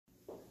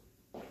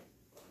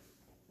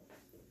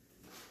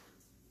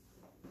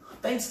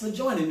Thanks for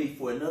joining me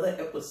for another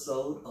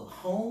episode of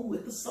Home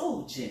with the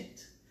Soul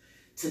Gent.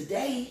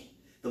 Today,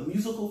 the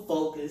musical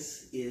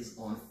focus is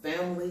on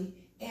family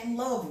and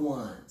loved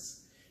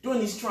ones. During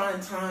these trying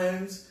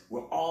times,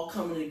 we're all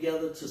coming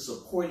together to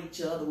support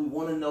each other. We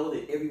want to know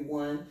that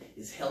everyone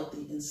is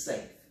healthy and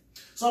safe.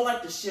 So I'd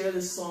like to share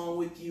this song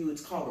with you.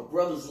 It's called A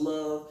Brother's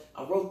Love.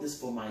 I wrote this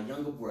for my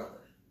younger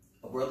brother.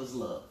 A Brother's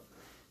Love.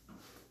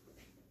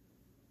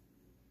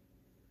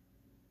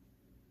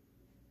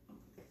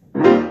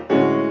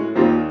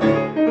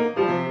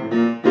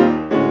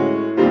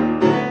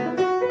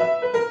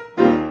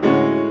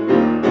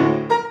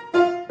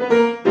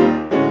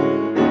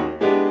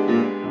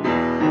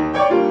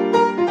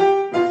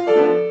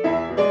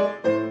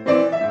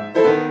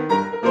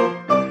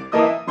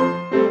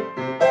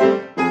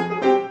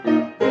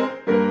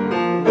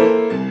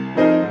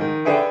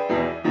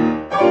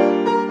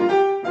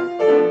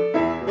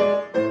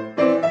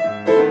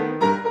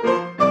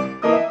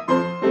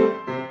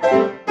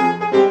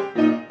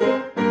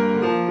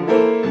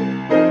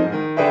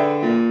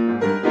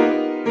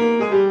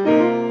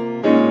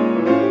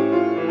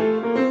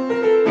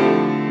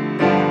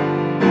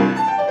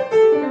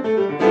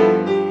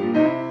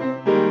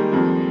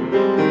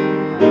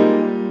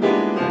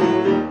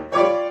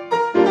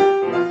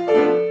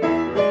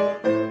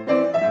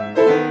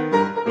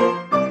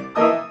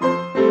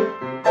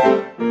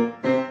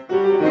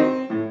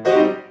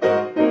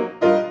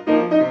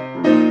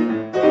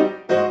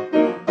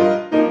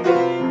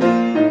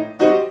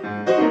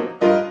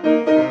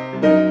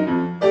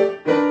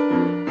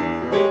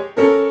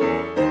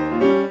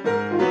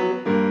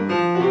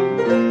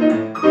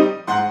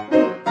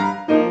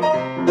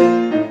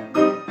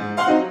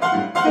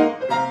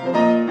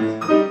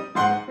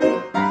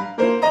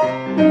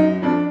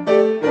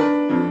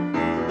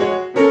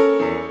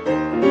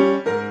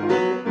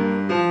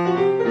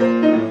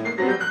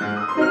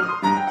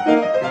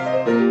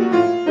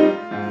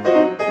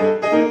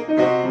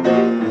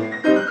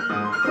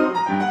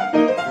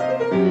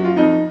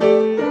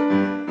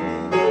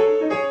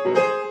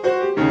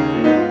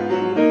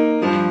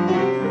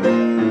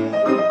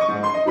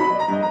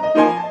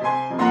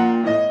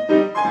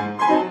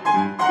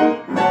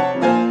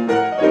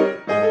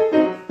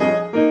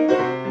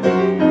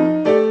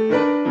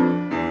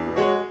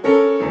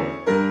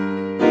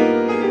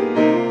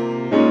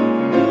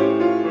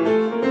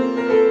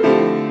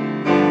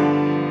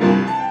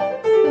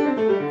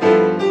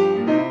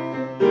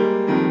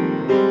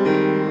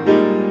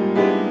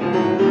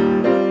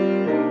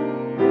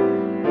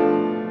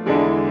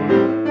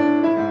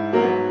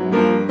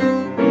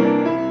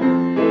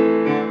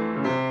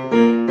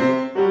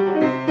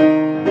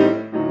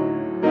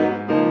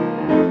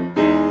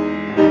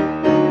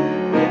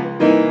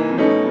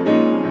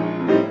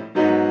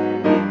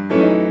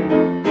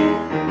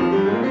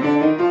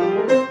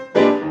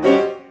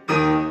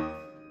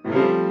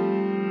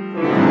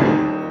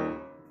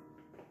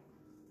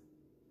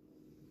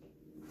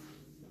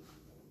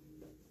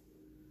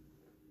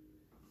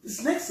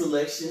 This next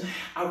selection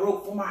I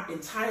wrote for my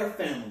entire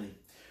family.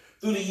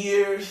 Through the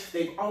years,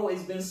 they've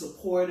always been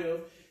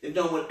supportive. They've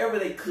done whatever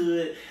they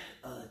could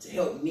to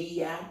help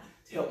me out,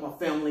 to help my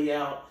family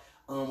out,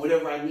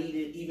 whatever I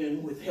needed,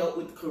 even with help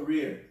with the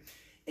career.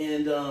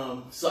 And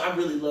so I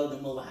really love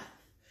them a lot.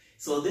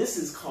 So this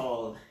is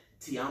called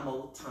Ti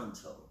amo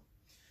tanto.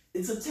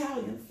 It's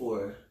Italian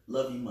for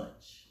love you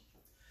much.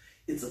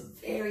 It's a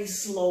very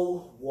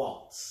slow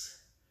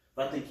waltz,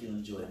 but I think you'll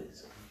enjoy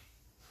this.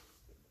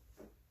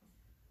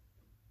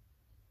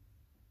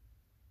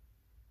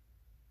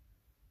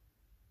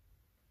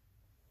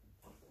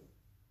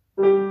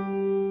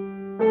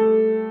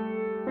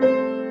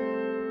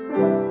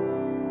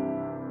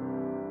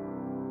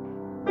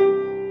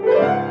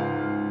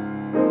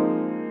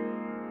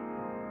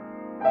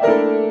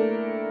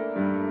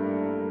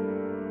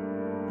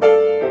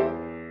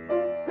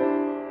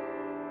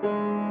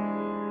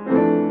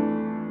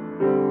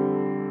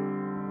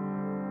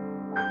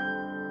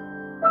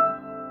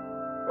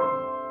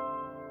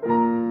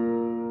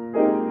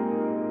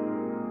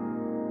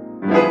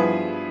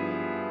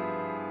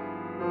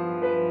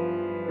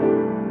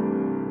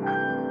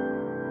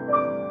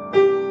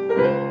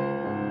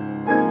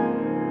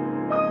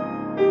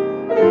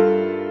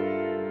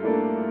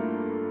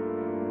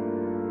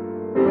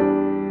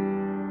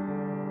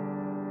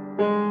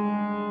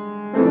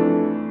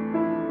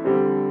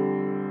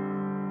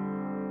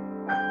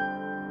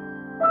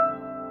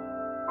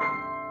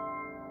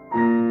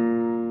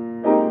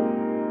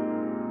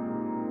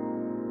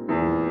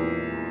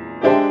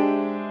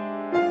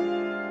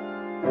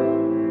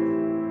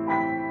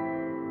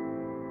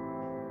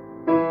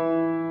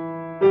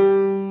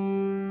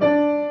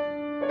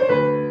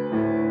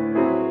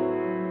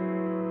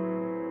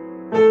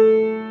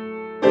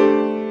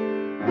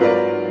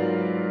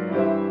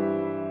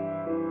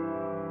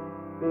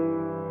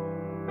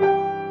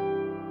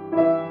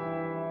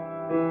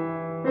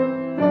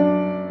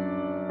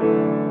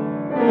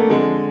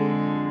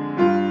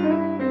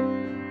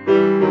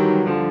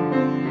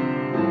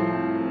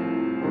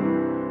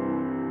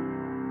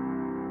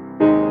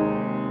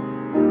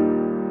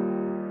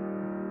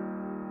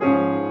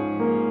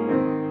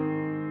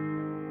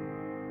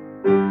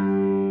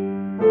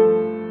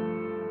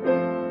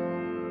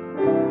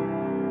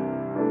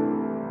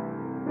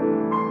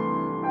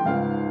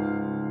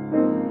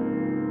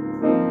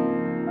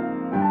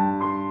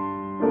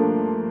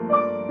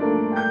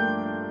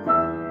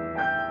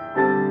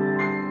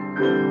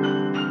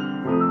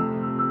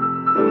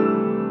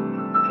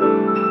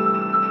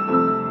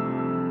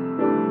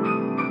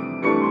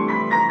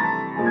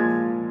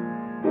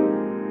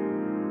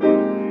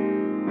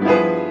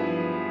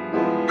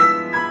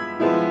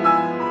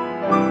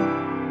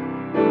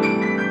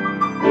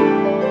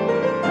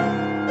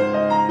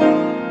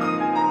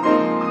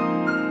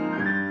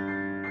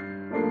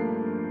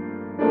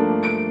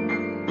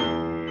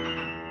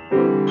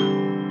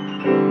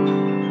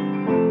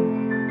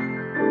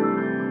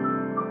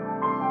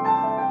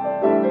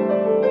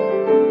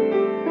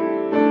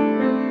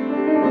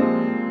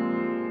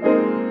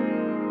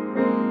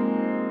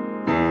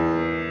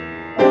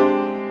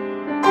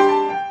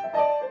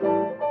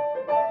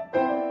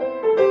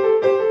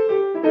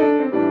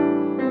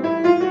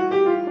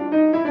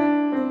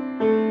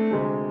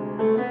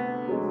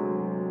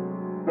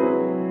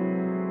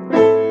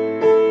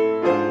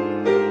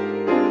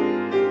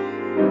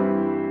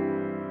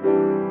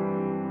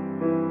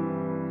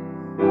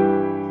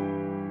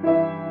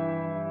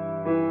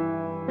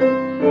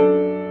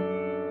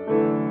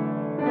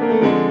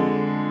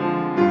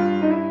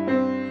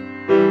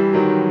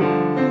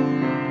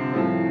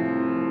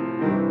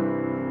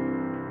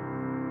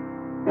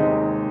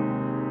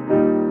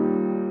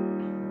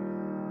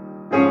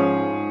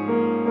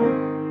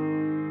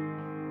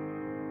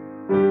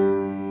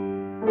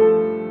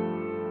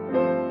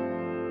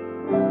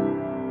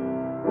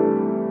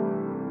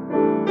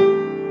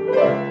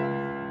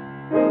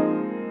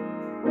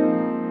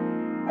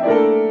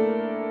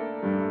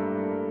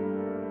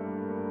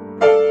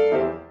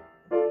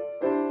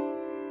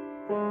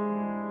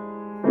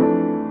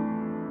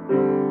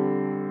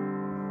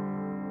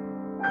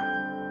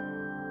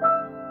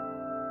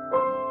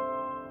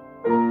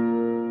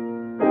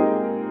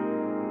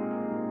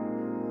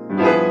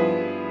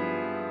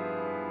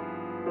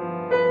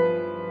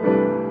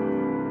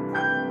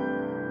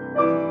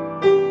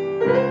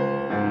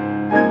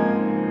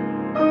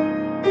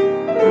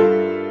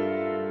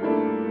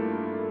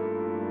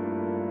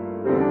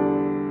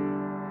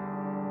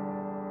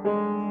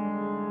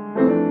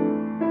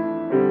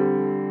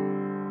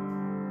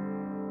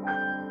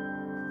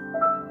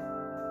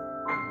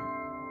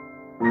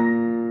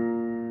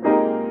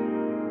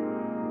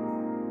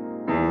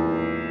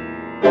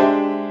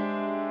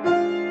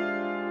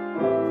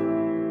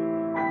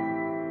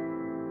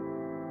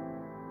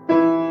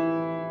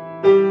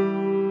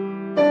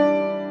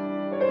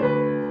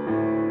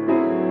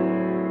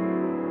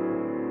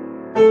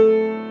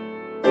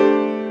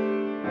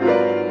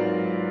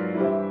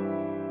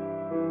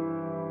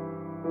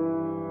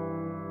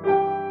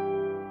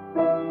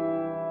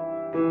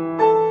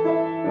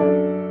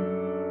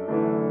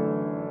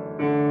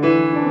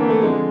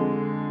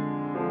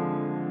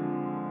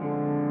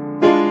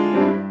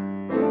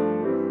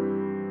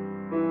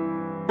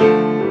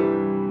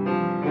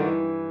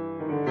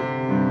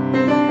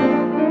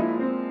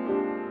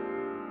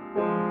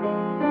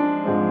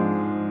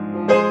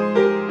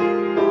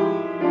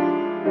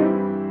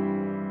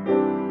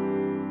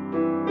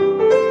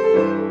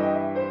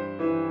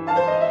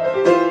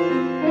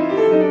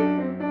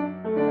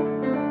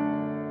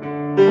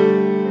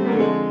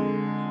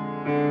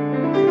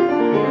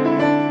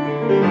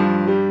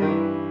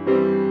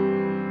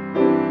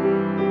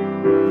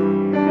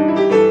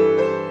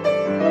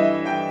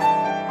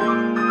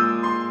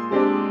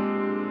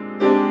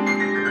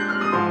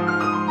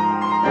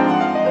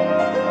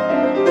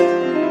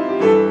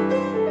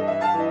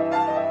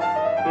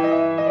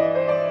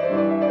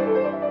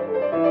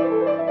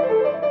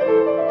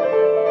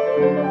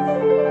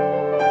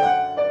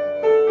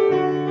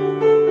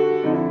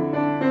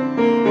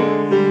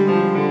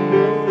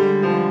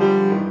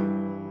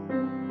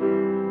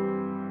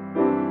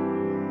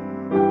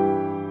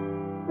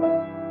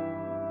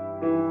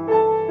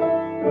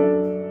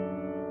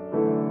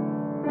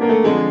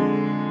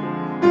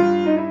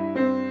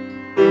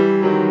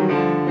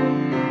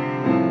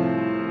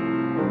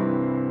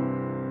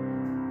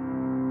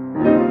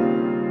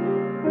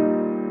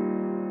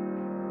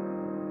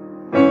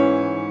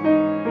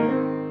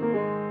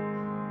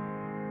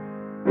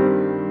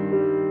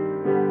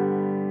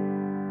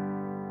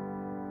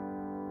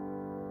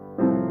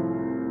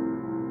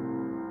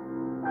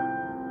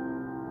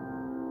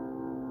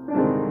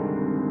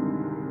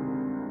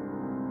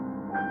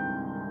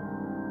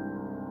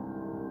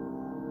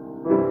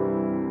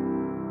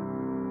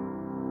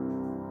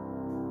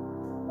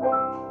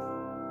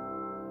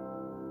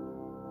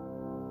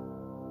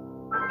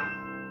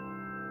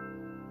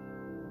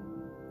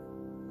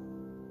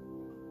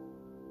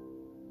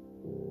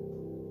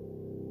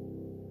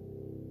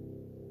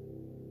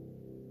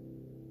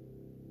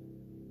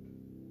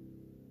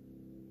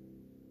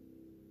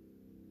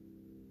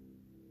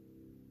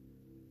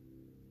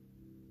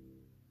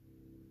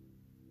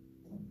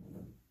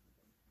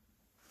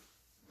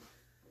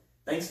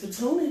 Thanks for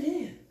tuning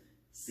in.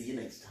 See you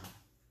next time.